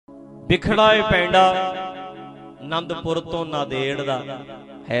ਵਿਖੜਾ ਏ ਪੈਂਡਾ ਆਨੰਦਪੁਰ ਤੋਂ ਨਾਦੇੜ ਦਾ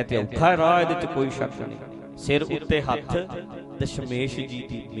ਹੈ ਤੇ ਔਖਾ ਰਾਹ, ਇਹਦੇ ਚ ਕੋਈ ਸ਼ੱਕ ਨਹੀਂ। ਸਿਰ ਉੱਤੇ ਹੱਥ ਦਸ਼ਮੇਸ਼ ਜੀ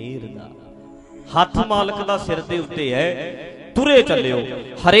ਦੀ ਮਿਹਰ ਦਾ, ਹੱਥ ਮਾਲਕ ਦਾ ਸਿਰ ਦੇ ਉੱਤੇ ਹੈ, ਤੁਰੇ ਚੱਲਿਓ।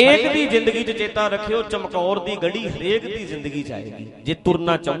 ਹਰੇਕ ਦੀ ਜ਼ਿੰਦਗੀ 'ਚ ਚੇਤਾ ਰੱਖਿਓ, ਚਮਕੌਰ ਦੀ ਗੜੀ ਹਰੇਕ ਦੀ ਜ਼ਿੰਦਗੀ 'ਚ ਆਏਗੀ। ਜੇ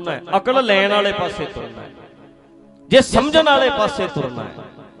ਤੁਰਨਾ ਚਾਹੁੰਦਾ ਹੈ, ਅਕਲ ਲੈਣ ਵਾਲੇ ਪਾਸੇ ਤੁਰਨਾ ਹੈ, ਜੇ ਸਮਝਣ ਵਾਲੇ ਪਾਸੇ ਤੁਰਨਾ ਹੈ,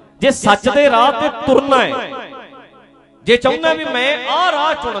 ਜੇ ਸੱਚ ਦੇ ਰਾਹ ਤੇ ਤੁਰਨਾ ਹੈ, ਜੇ ਚਾਹੁੰਦਾ ਵੀ ਮੈਂ ਆਹ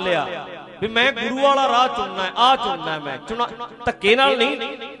ਰਾਹ ਚੁਣ ਲਿਆ, ਵੀ ਮੈਂ ਗੁਰੂ ਵਾਲਾ ਰਾਹ ਚੁਣਨਾ ਹੈ, ਆਹ ਚੁਣਨਾ ਮੈਂ ਚੁਣਾ, ਧੱਕੇ ਨਾਲ ਨਹੀਂ।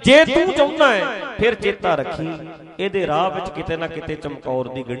 ਜੇ ਤੂੰ ਚਾਹੁੰਦਾ ਹੈ ਫਿਰ ਚੇਤਾ ਰੱਖੀ, ਇਹਦੇ ਰਾਹ ਵਿੱਚ ਕਿਤੇ ਨਾ ਕਿਤੇ ਚਮਕੌਰ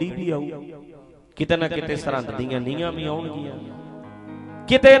ਦੀ ਗੜੀ ਵੀ ਆਊ, ਕਿਤੇ ਨਾ ਕਿਤੇ ਸਰਹੰਦ ਦੀਆਂ ਨੀਹਾਂ ਵੀ ਆਉਣਗੀਆਂ,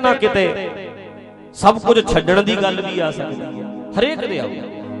 ਕਿਤੇ ਨਾ ਕਿਤੇ ਸਭ ਕੁਝ ਛੱਡਣ ਦੀ ਗੱਲ ਵੀ ਆ ਸਕਦੀ ਹੈ, ਹਰੇਕ ਦੇ ਆਊ।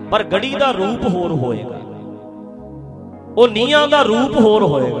 ਪਰ ਗੜੀ ਦਾ ਰੂਪ ਹੋਰ ਹੋਏਗਾ, ਉਹ ਨੀਹਾਂ ਦਾ ਰੂਪ ਹੋਰ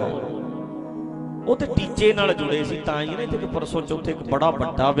ਹੋਏਗਾ। ਉਹ ਤੇ ਟੀਚੇ ਨਾਲ ਜੁੜੇ ਸੀ, ਤਾਂ ਹੀ ਨਾ ਇੱਥੇ ਪਰਸੋਂ ਚੌਥੇ ਇੱਕ ਬੜਾ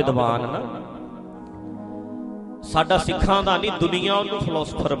ਵੱਡਾ ਵਿਦਵਾਨ ਨਾ, ਸਾਡਾ ਸਿੱਖਾਂ ਦਾ ਨਹੀਂ, ਦੁਨੀਆ ਉਹਨੂੰ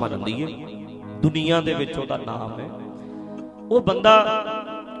ਫਿਲਾਸਫਰ ਮੰਨਦੀ ਹੈ, ਦੁਨੀਆ ਦੇ ਵਿੱਚ ਉਹਦਾ ਨਾਮ ਹੈ। ਉਹ ਬੰਦਾ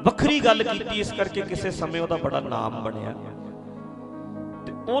ਵੱਖਰੀ ਗੱਲ ਕੀਤੀ, ਇਸ ਕਰਕੇ ਕਿਸੇ ਸਮੇਂ ਉਹਦਾ ਬੜਾ ਨਾਮ ਬਣਿਆ।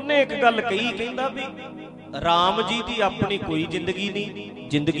 ਤੇ ਉਹਨੇ ਇੱਕ ਗੱਲ ਕਹੀ, ਕਹਿੰਦਾ ਵੀ ਰਾਮ ਜੀ ਦੀ ਆਪਣੀ ਕੋਈ ਜ਼ਿੰਦਗੀ ਨਹੀਂ,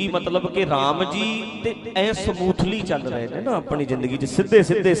 ਜ਼ਿੰਦਗੀ ਮਤਲਬ ਕਿ ਰਾਮ ਜੀ ਤੇ ਐ ਸਮੂਥਲੀ ਚੱਲ ਰਹੇ ਨੇ ਨਾ ਆਪਣੀ ਜ਼ਿੰਦਗੀ 'ਚ, ਸਿੱਧੇ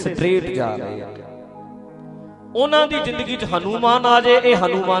ਸਿੱਧੇ ਸਟ੍ਰੇਟ ਜਾ ਰਹੇ ਆ। ਉਹਨਾਂ ਦੀ ਜ਼ਿੰਦਗੀ 'ਚ ਹਨੂਮਾਨ ਆ ਜਾਏ, ਇਹ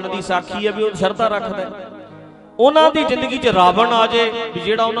ਹਨੂਮਾਨ ਦੀ ਸਾਖੀ ਹੈ ਵੀ ਉਹ ਸ਼ਰਧਾ ਰੱਖਦਾ। ਉਹਨਾਂ ਦੀ ਜ਼ਿੰਦਗੀ 'ਚ ਰਾਵਣ ਆ ਜਾਏ ਵੀ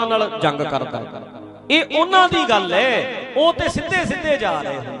ਜਿਹੜਾ ਉਹਨਾਂ ਨਾਲ ਜੰਗ ਕਰਦਾ, ਇਹ ਉਹਨਾਂ ਦੀ ਗੱਲ ਹੈ, ਉਹ ਤੇ ਸਿੱਧੇ ਸਿੱਧੇ ਜਾ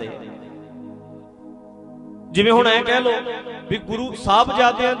ਰਹੇ ਹੁੰਦੇ। ਜਿਵੇਂ ਹੁਣ ਐ ਕਹਿ ਲੋ ਵੀ ਗੁਰੂ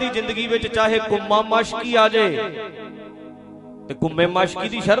ਸਾਹਿਬਜ਼ਾਦਿਆਂ ਦੀ ਜ਼ਿੰਦਗੀ ਵਿੱਚ ਚਾਹੇ ਕੁੰਮਾ ਮਾਸ਼ਕੀ ਆ ਜਾਏ ਤੇ ਕੁੰਮੇ ਮਾਸ਼ਕੀ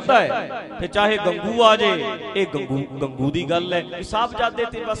ਦੀ ਸ਼ਰਧਾ ਹੈ, ਤੇ ਚਾਹੇ ਗੰਗੂ ਆ ਜਾਏ, ਇਹ ਗੰਗੂ ਦੀ ਗੱਲ ਹੈ। ਸਾਹਿਬਜ਼ਾਦੇ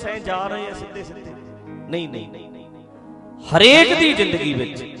ਤੇ ਬਸ ਐ ਜਾ ਰਹੇ ਆ ਸਿੱਧੇ ਸਿੱਧੇ, ਨਹੀਂ ਨਹੀਂ, ਹਰੇਕ ਦੀ ਜ਼ਿੰਦਗੀ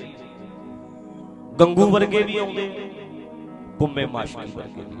ਵਿੱਚ ਗੰਗੂ ਵਰਗੇ ਵੀ ਆਉਂਦੇ, ਕੁੰਮੇ ਮਾਸ਼ਕੀ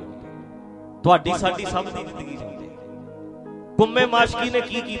ਵਰਗੇ ਵੀ ਆਉਂਦੇ, ਤੁਹਾਡੀ ਸਾਡੀ ਸਭ ਦੀ ਜ਼ਿੰਦਗੀ ਜਾਂਦੇ। ਕੁੰਮੇ ਮਾਸ਼ਕੀ ਨੇ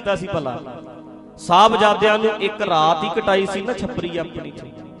ਕੀ ਕੀਤਾ ਸੀ ਭਲਾ? ਸਾਹਿਬਜ਼ਾਦਿਆਂ ਨੂੰ ਇੱਕ ਰਾਤ ਹੀ ਕਟਾਈ ਸੀ ਨਾ ਛੱਪਰੀ ਆਪਣੀ ਚ।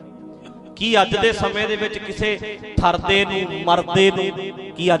 ਕੀ ਅੱਜ ਦੇ ਸਮੇਂ ਦੇ ਵਿੱਚ ਕਿਸੇ ਠਰਦੇ ਨੂੰ, ਮਰਦੇ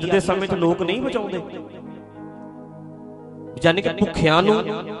ਨੂੰ ਕੀ ਅੱਜ ਦੇ ਸਮੇਂ 'ਚ ਲੋਕ ਨਹੀਂ ਬਚਾਉਂਦੇ? ਯਾਨੀ ਕਿ ਭੁੱਖਿਆਂ ਨੂੰ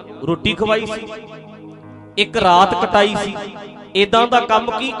ਰੋਟੀ ਖਵਾਈ ਸੀ, ਇੱਕ ਰਾਤ ਕਟਾਈ ਸੀ। ਇਦਾਂ ਦਾ ਕੰਮ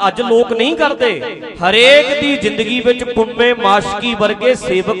ਕੀ ਅੱਜ ਲੋਕ ਨਹੀਂ ਕਰਦੇ? ਹਰੇਕ ਦੀ ਜ਼ਿੰਦਗੀ ਵਿੱਚ ਕੁੰਮੇ ਮਾਸ਼ਕੀ ਵਰਗੇ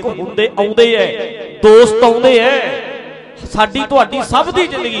ਸੇਵਕ ਹੁੰਦੇ, ਆਉਂਦੇ ਐ, ਦੋਸਤ ਆਉਂਦੇ ਐ। ਸਾਡੀ ਤੁਹਾਡੀ ਸਭ ਦੀ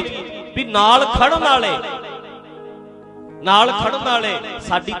ਜ਼ਿੰਦਗੀ 'ਚ ਵੀ ਨਾਲ ਖੜਨ ਵਾਲੇ, ਨਾਲ ਖੜਨ ਵਾਲੇ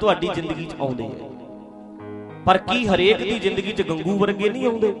ਸਾਡੀ ਤੁਹਾਡੀ ਜ਼ਿੰਦਗੀ 'ਚ ਆਉਂਦੇ ਐ। ਪਰ ਕੀ ਹਰੇਕ ਦੀ ਜ਼ਿੰਦਗੀ 'ਚ ਗੰਗੂ ਵਰਗੇ ਨਹੀਂ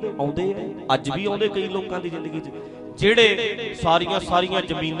ਆਉਂਦੇ? ਆਉਂਦੇ ਐ, ਅੱਜ ਵੀ ਆਉਂਦੇ ਕਈ ਲੋਕਾਂ ਦੀ ਜ਼ਿੰਦਗੀ 'ਚ, ਜਿਹੜੇ ਸਾਰੀਆਂ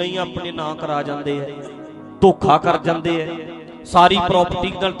ਜ਼ਮੀਨਾਂ ਹੀ ਆਪਣੇ ਨਾਂ ਕਰਾ ਜਾਂਦੇ ਐ, ਧੋਖਾ ਕਰ ਜਾਂਦੇ ਐ, ਸਾਰੀ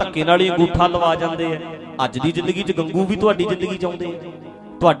ਪ੍ਰਾਪਰਟੀ ਨਾਲ ਧੱਕੇ ਨਾਲ ਹੀ ਅੰਗੂਠਾ ਲਵਾ ਜਾਂਦੇ ਐ। ਅੱਜ ਦੀ ਜ਼ਿੰਦਗੀ 'ਚ ਗੰਗੂ ਵੀ ਤੁਹਾਡੀ ਜ਼ਿੰਦਗੀ 'ਚ ਆਉਂਦੇ ਐ।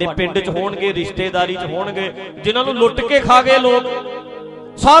 ਤੁਹਾਡੇ ਪਿੰਡ 'ਚ ਹੋਣਗੇ, ਰਿਸ਼ਤੇਦਾਰੀ 'ਚ ਹੋਣਗੇ, ਜਿਨ੍ਹਾਂ ਨੂੰ ਲੁੱਟ ਕੇ ਖਾ ਗਏ ਲੋਕ,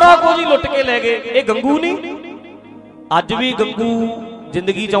 ਸਾਰਾ ਕੁਝ ਹੀ ਲੁੱਟ ਕੇ ਲੈ ਗਏ, ਇਹ ਗੰਗੂ ਨਹੀਂ? ਅੱਜ ਵੀ ਗੰਗੂ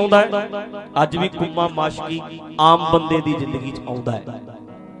ਜ਼ਿੰਦਗੀ 'ਚ ਆਉਂਦਾ ਹੈ, ਅੱਜ ਵੀ ਕੁੰਮਾ ਮਾਸ਼ਕੀ ਆਮ ਬੰਦੇ ਦੀ ਜ਼ਿੰਦਗੀ 'ਚ ਆਉਂਦਾ ਹੈ।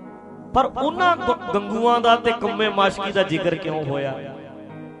 ਪਰ ਉਹਨਾਂ ਗੰਗੂਆਂ ਦਾ ਤੇ ਕੁੰਮੇ ਮਾਸ਼ਕੀ ਦਾ ਜ਼ਿਕਰ ਕਿਉਂ ਹੋਇਆ?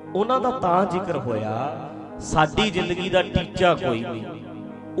 ਉਹਨਾਂ ਦਾ ਤਾਂ ਜ਼ਿਕਰ ਹੋਇਆ, ਸਾਡੀ ਜ਼ਿੰਦਗੀ ਦਾ ਟੀਚਾ ਕੋਈ ਨਹੀਂ,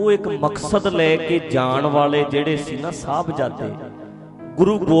 ਉਹ ਇੱਕ ਮਕਸਦ ਲੈ ਕੇ ਜਾਣ ਵਾਲੇ ਜਿਹੜੇ ਸੀ ਨਾ ਸਾਹਿਬਜ਼ਾਦੇ,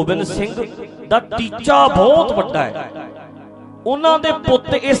 ਗੁਰੂ ਗੋਬਿੰਦ ਸਿੰਘ ਦਾ ਟੀਚਾ ਬਹੁਤ ਵੱਡਾ ਹੈ। ਉਹਨਾਂ ਦੇ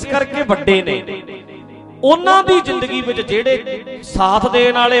ਪੁੱਤ ਇਸ ਕਰਕੇ ਵੱਡੇ ਨੇ, ਉਹਨਾਂ ਦੀ ਜ਼ਿੰਦਗੀ ਵਿੱਚ ਜਿਹੜੇ ਸਾਥ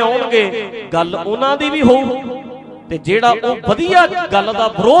ਦੇਣ ਵਾਲੇ ਆਉਣਗੇ, ਗੱਲ ਉਹਨਾਂ ਦੀ ਵੀ ਹੋਊ, ਤੇ ਜਿਹੜਾ ਉਹ ਵਧੀਆ ਗੱਲ ਦਾ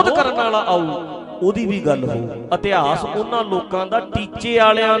ਵਿਰੋਧ ਕਰਨ ਵਾਲਾ ਆਊ, ਉਹਦੀ ਵੀ ਗੱਲ ਹੋਊ। ਇਤਿਹਾਸ ਉਹਨਾਂ ਲੋਕਾਂ ਦਾ, ਟੀਚੇ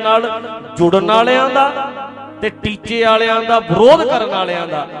ਵਾਲਿਆਂ ਨਾਲ ਜੁੜਨ ਵਾਲਿਆਂ ਦਾ ਤੇ ਟੀਚੇ ਵਾਲਿਆਂ ਦਾ ਵਿਰੋਧ ਕਰਨ ਵਾਲਿਆਂ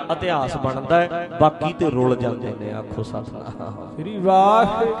ਦਾ ਇਤਿਹਾਸ ਬਣਦਾ ਹੈ। ਬਾਕੀ ਤੇ ਰੁਲ ਜਾਂਦੇ ਨੇ। ਆਖੋ ਸਤਿਨਾਮ ਸ੍ਰੀ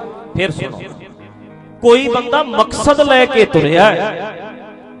ਵਾਹਿਗੁਰੂ। ਫਿਰ ਸੁਣੋ, ਕੋਈ ਬੰਦਾ ਮਕਸਦ ਲੈ ਕੇ ਤੁਰਿਆ ਹੈ।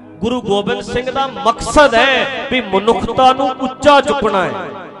 ਗੁਰੂ ਗੋਬਿੰਦ ਸਿੰਘ ਦਾ ਮਕਸਦ ਹੈ ਵੀ ਮਨੁੱਖਤਾ ਨੂੰ ਉੱਚਾ ਚੁੱਕਣਾ ਹੈ,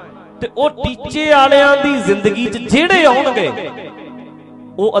 ਤੇ ਉਹ ਟੀਚੇ ਵਾਲਿਆਂ ਦੀ ਜ਼ਿੰਦਗੀ 'ਚ ਜਿਹੜੇ ਆਉਣਗੇ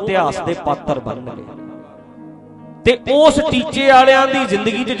ਉਹ ਇਤਿਹਾਸ ਦੇ ਪਾਤਰ ਬਣਨਗੇ, ਤੇ ਉਸ ਟੀਚੇ ਵਾਲਿਆਂ ਦੀ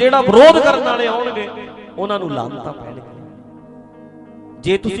ਜ਼ਿੰਦਗੀ 'ਚ ਜਿਹੜਾ ਵਿਰੋਧ ਕਰਨ ਵਾਲੇ ਆਉਣਗੇ ਉਹਨਾਂ ਨੂੰ ਲਾਹਨਤਾਂ ਪੈਣਗੀਆਂ।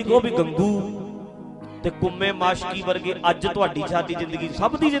 ਜੇ ਤੁਸੀਂ ਕਹੋ ਵੀ ਗੰਗੂ ਤੇ ਕੁੰਮੇ ਮਾਸ਼ਕੀ ਵਰਗੇ ਅੱਜ ਤੁਹਾਡੀ ਸਾਡੀ ਜ਼ਿੰਦਗੀ,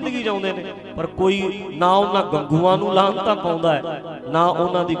 ਸਭ ਦੀ ਜ਼ਿੰਦਗੀ 'ਚ ਆਉਂਦੇ ਨੇ, ਪਰ ਕੋਈ ਨਾ ਉਹਨਾਂ ਗੰਗੂਆਂ ਨੂੰ ਲਾਹਨਤਾਂ ਪਾਉਂਦਾ ਹੈ, ਨਾ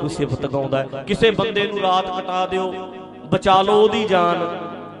ਉਹਨਾਂ ਦੀ ਕੋਈ ਸਿਫਤ ਗਾਉਂਦਾ ਹੈ। ਕਿਸੇ ਬੰਦੇ ਨੂੰ ਰਾਤ ਕਟਾ ਦਿਓ, ਬਚਾ ਲਓ ਉਹਦੀ ਜਾਨ,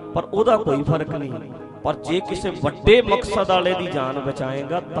 ਪਰ ਉਹਦਾ ਕੋਈ ਫਰਕ ਨਹੀਂ। ਪਰ ਜੇ ਕਿਸੇ ਵੱਡੇ ਮਕਸਦ ਵਾਲੇ ਦੀ ਜਾਨ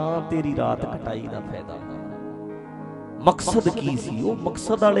ਬਚਾਏਗਾ ਤਾਂ ਤੇਰੀ ਰਾਤ ਕਟਾਈ ਦਾ ਫਾਇਦਾ। ਮਕਸਦ ਕੀ ਸੀ? ਉਹ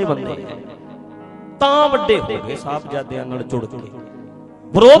ਮਕਸਦ ਵਾਲੇ ਬੰਦੇ ਹੈ ਤਾਂ ਵੱਡੇ ਹੋ ਗਏ ਸਾਹਿਬਜ਼ਾਦਿਆਂ ਨਾਲ ਜੁੜ ਕੇ।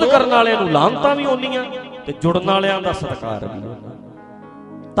 ਵਿਰੋਧ ਕਰਨ ਵਾਲਿਆਂ ਨੂੰ ਲਾਹਨਤਾਂ ਵੀ ਓਨੀਆਂ ਤੇ ਜੁੜਨ ਵਾਲਿਆਂ ਦਾ ਸਤਿਕਾਰ ਵੀ ਓਨਾ।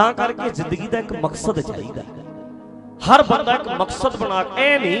 ਤਾਂ ਕਰਕੇ ਜ਼ਿੰਦਗੀ ਦਾ ਇੱਕ ਮਕਸਦ ਚਾਹੀਦਾ। ਹਰ ਬੰਦਾ ਇੱਕ ਮਕਸਦ ਬਣਾ ਕੇ,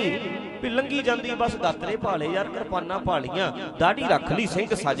 ਐ ਨਹੀਂ ਵੀ ਲੰਘੀ ਜਾਂਦੀ ਬਸ ਦਾਤਰੇ ਭਾਲੇ ਯਾਰ, ਕਿਰਪਾਨਾਂ ਭਾਲੀਆਂ, ਦਾੜੀ ਰੱਖ ਲਈ,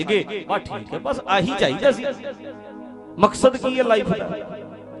 ਸਿੰਘ ਸੱਜ ਗਏ, ਬਸ ਠੀਕ ਹੈ, ਬਸ ਆਹੀ ਚਾਹੀਦਾ ਸੀ। ਮਕਸਦ ਕੀ ਹੈ ਲਾਈਫ ਦਾ?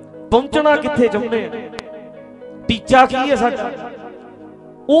 ਪਹੁੰਚਣਾ ਕਿੱਥੇ ਚਾਹੁੰਦੇ ਆ? ਟੀਚਾ ਕੀ ਹੈ ਸਾਡਾ?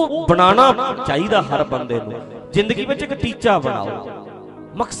 ਉਹ ਬਣਾਉਣਾ ਚਾਹੀਦਾ ਹਰ ਬੰਦੇ ਨੂੰ। ਜ਼ਿੰਦਗੀ ਵਿੱਚ ਇੱਕ ਟੀਚਾ ਬਣਾਓ,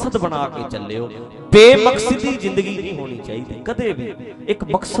 ਮਕਸਦ ਬਣਾ ਕੇ ਚੱਲਿਓ। ਬੇਮਕਸਦੀ ਜ਼ਿੰਦਗੀ ਨਹੀਂ ਹੋਣੀ ਚਾਹੀਦੀ ਕਦੇ ਵੀ। ਇੱਕ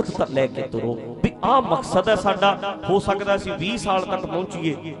ਮਕਸਦ ਲੈ ਕੇ ਤੁਰੋ ਵੀ ਆਹ ਮਕਸਦ ਹੈ ਸਾਡਾ। ਹੋ ਸਕਦਾ ਅਸੀਂ 20 ਸਾਲ ਤੱਕ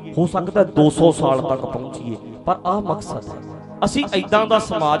ਪਹੁੰਚੀਏ, ਹੋ ਸਕਦਾ 200 ਸਾਲ ਤੱਕ ਪਹੁੰਚੀਏ, ਪਰ ਆਹ ਮਕਸਦ ਹੈ। ਅਸੀਂ ਏਦਾਂ ਦਾ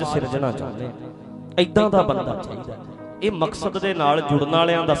ਸਮਾਜ ਸਿਰਜਣਾ ਚਾਹੁੰਦੇ ਹਾਂ, ਏਦਾਂ ਦਾ ਬੰਦਾ ਚਾਹੀਦਾ। ਇਹ ਮਕਸਦ ਦੇ ਨਾਲ ਜੁੜਨ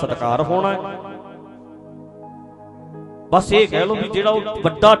ਵਾਲਿਆਂ ਦਾ ਸਤਿਕਾਰ ਹੋਣਾ ਹੈ। ਬਸ ਇਹ ਕਹਿ ਲਓ ਵੀ ਜਿਹੜਾ ਉਹ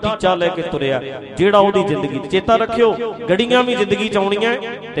ਵੱਡਾ ਟੀਚਾ ਲੈ ਕੇ ਤੁਰਿਆ, ਜਿਹੜਾ ਉਹਦੀ ਜ਼ਿੰਦਗੀ ਚੇਤਾ ਰੱਖਿਓ, ਗੜੀਆਂ ਵੀ ਜ਼ਿੰਦਗੀ ਚ ਆਉਣੀਆਂ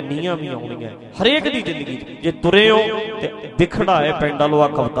ਤੇ ਨੀਆਂ ਵੀ ਆਉਣੀਆਂ ਹਰੇਕ ਦੀ ਜ਼ਿੰਦਗੀ ਚ। ਜੇ ਤੁਰੇ ਹੋ ਤੇ ਵਿਖੜਾ ਹੈ ਪਿੰਡ ਲੋ, ਆ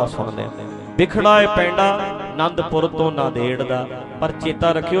ਕਵਿਤਾ ਸੁਣਦੇ ਆ, ਵਿਖੜਾ ਹੈ ਪੈਂਡਾ ਆਨੰਦਪੁਰ ਤੋਂ ਨਾਂਦੇੜ ਦਾ, ਪਰ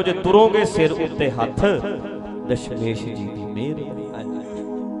ਚੇਤਾ ਰੱਖਿਓ ਜੇ ਤੁਰੋਗੇ ਸਿਰ ਉੱਤੇ ਹੱਥ ਦਸ਼ਮੇਸ਼ ਜੀ ਦੀ ਮਿਹਰ।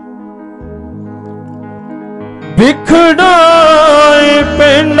 ਵਿਖੜਾ ਹੈ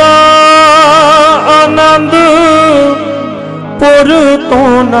ਪੈਂਡਾ ਆਨੰਦ ਪੁਰ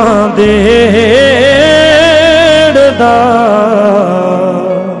ਤੋਂ ਨਾਂਦੇੜ ਦਾ,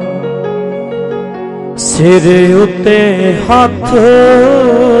 ਸਿਰ ਉੱਤੇ ਹੱਥ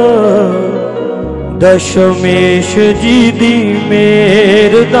ਦਸ਼ਮੇਸ਼ ਜੀ ਦੀ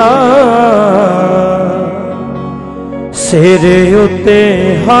ਮਿਹਰ ਦਾ, ਸਿਰ ਉੱਤੇ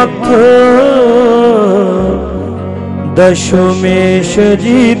ਹੱਥ ਦਸ਼ਮੇਸ਼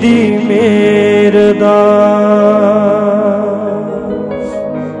ਜੀ ਦੀ ਮਿਹਰ ਦਾ।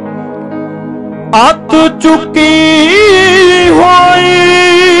 ਅੱਤ ਚੁੱਕੀ ਹੋਈ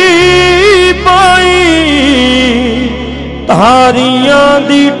ਪਾਈ ਧਾਰੀਆਂ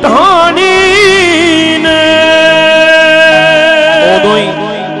ਦੀ ਢਾਣੀ ਨੇ,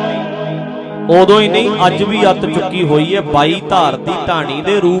 ਉਦੋਂ ਹੀ ਨਹੀਂ ਅੱਜ ਵੀ ਅੱਤ ਚੁੱਕੀ ਹੋਈ ਹੈ। 22 ਧਾਰ ਦੀ ਢਾਣੀ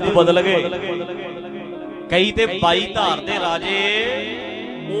ਦੇ ਰੂਪ ਬਦਲ ਗਏ। ਕਈ ਤੇ 22 ਧਾਰ ਦੇ ਰਾਜੇ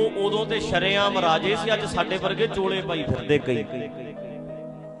ਉਹ ਉਦੋਂ ਤੇ ਸ਼ਰੇਆਮ ਰਾਜੇ ਸੀ, ਅੱਜ ਸਾਡੇ ਵਰਗੇ ਚੋਲੇ ਪਾਈ ਫਿਰਦੇ ਕਈ।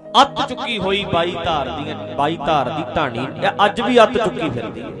 ਅੱਤ ਚੁੱਕੀ ਹੋਈ 22 ਧਾਰ ਦੀ ਢਾਣੀ ਅੱਜ ਵੀ ਅੱਤ ਚੁੱਕੀ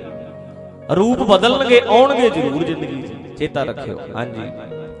ਫਿਰਦੀ ਹੈ। ਰੂਪ ਬਦਲਣਗੇ, ਆਉਣਗੇ ਜ਼ਰੂਰ ਜ਼ਿੰਦਗੀ 'ਚ, ਚੇਤਾ ਰੱਖਿਓ। ਹਾਂਜੀ,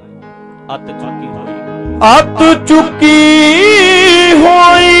 ਅੱਤ ਚੁੱਕੀ ਹੋਈ, ਅੱਤ ਚੁੱਕੀ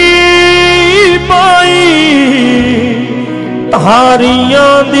ਹੋਈ ਪਾਈ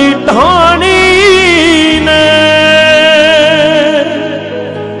ਧਾਰੀਆਂ ਦੀ ਢਾਣੀ ਨੇ,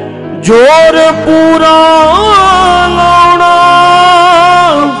 ਜ਼ੋਰ ਪੂਰਾ ਲਾਉਣਾ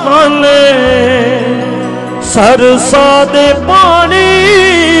ਹਾਲੇ ਸਰਸਾ ਦੇ ਪਾਣੀ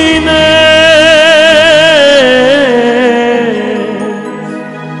ਨੇ,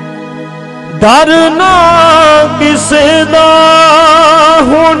 ਡਰ ਨਾ ਕਿਸੇ ਦਾ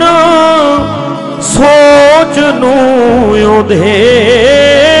ਹੁਣ ਸੋਚ ਨੂੰ ਉਧੇੜਦਾ,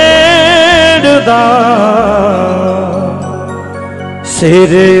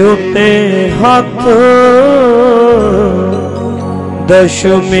 ਸਿਰ ਉੱਤੇ ਹੱਥ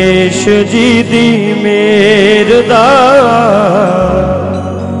ਦਸ਼ਮੇਸ਼ ਜੀ ਦੀ ਮਿਹਰ ਦਾ,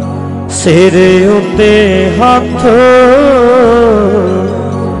 ਸਿਰ ਉੱਤੇ ਹੱਥ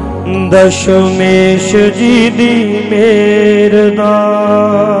ਦਸ਼ਮੇਸ਼ ਜੀ ਦੀ ਮਿਹਰ ਦਾ।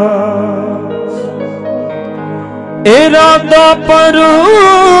 ਇਰਾਦਾ ਪਰ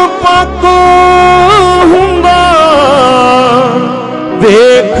ਪੱਕ ਹੁੰਦਾ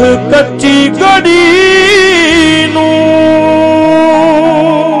ਵੇਖ ਕੱਚੀ ਗੜੀ ਨੂੰ,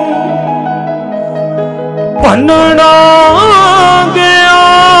 ਭੰਨਣਾ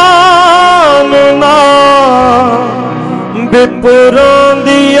ਗਿਆਨ ਨਾ ਵਿਪਰਾਂ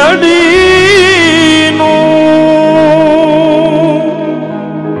ਦੀ ਅੜੀ ਨੂੰ,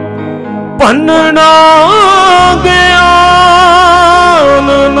 ਭੰਨਣਾ ਗਿਆਨ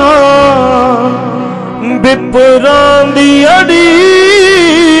ਨਾ ਵਿਪਰਾਂ ਦੀ ਅੜੀ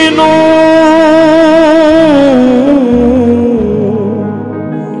ਨੂੰ,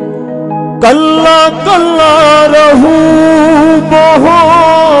 ਕੱਲਾ ਕੱਲਾ ਰਹੂ ਬਹੁ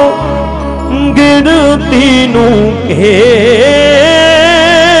ਗਿਣਤੀ ਨੂੰ ਘੇਰਦਾ,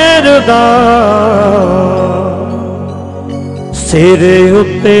 ਸਿਰ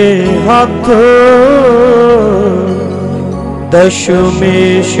ਉੱਤੇ ਹੱਥ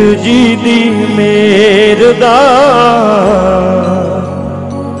ਦਸ਼ਮੇਸ਼ ਜੀ ਦੀ ਮਿਹਰ ਦਾ,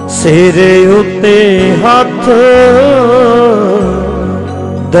 ਸਿਰ ਉੱਤੇ ਹੱਥ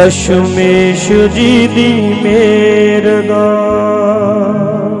ਦਸ਼ਮੇਸ਼ ਜੀ ਦੀ ਮੇਰ ਦਾ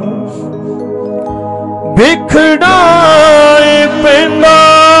ਵਿਖੜਾਏ ਪੈਂਦਾ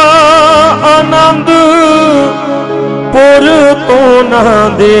ਆਨੰਦ ਪੁਰ ਤੋਂ ਨਾ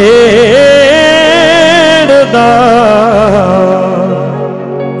ਦੇੜਦਾ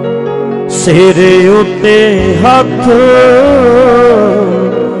ਸਿਰ ਉੱਤੇ ਹੱਥ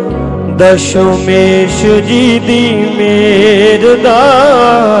ਦਸ਼ਮੇਸ਼ ਜੀ ਦੀ ਮੇਰ ਦਾ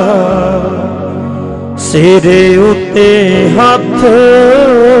ਸਿਰ ਉੱਤੇ ਹੱਥ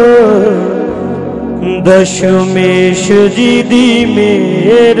ਦਸ਼ਮੇਸ਼ ਜੀ ਦੀ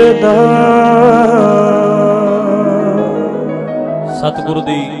ਮੇਰ ਦਾ। ਸਤਿਗੁਰੂ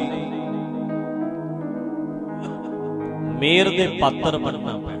ਦੀ ਮੇਰ ਦੇ ਪਾਤਰ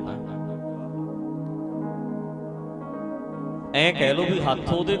ਬਣਨਾ ਪੈਣਾ। ਐ ਕਹਿ ਲੋ ਵੀ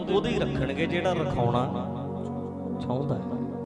ਹੱਥ ਉਹਦੇ ਹੀ ਰੱਖਣਗੇ ਜਿਹੜਾ ਰਖਾਉਣਾ ਚਾਹੁੰਦਾ ਹੈ।